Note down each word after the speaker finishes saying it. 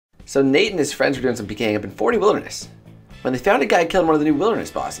So Nate and his friends were doing some PKing up in 40 Wilderness when they found a guy killing one of the new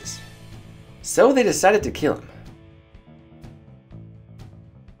Wilderness bosses. So they decided to kill him.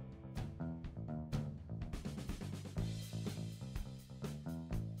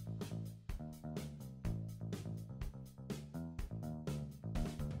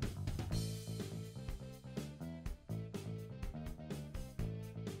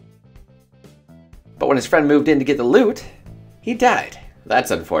 But when his friend moved in to get the loot, he died.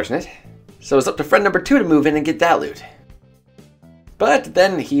 That's unfortunate. So it's up to friend number 2 to move in and get that loot. But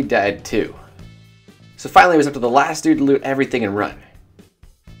then he died too. So finally it was up to the last dude to loot everything and run.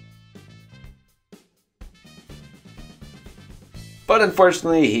 But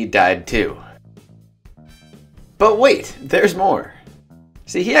unfortunately he died too. But wait, there's more.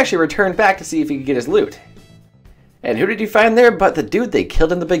 See, he actually returned back to see if he could get his loot. And who did he find there but the dude they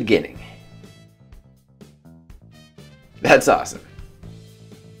killed in the beginning? That's awesome.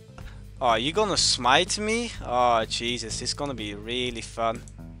 Oh, you gonna smite me? Oh, Jesus, this is gonna be really fun.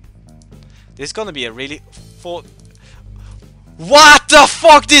 This is gonna be a really... What the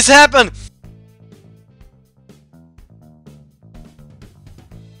fuck just happened?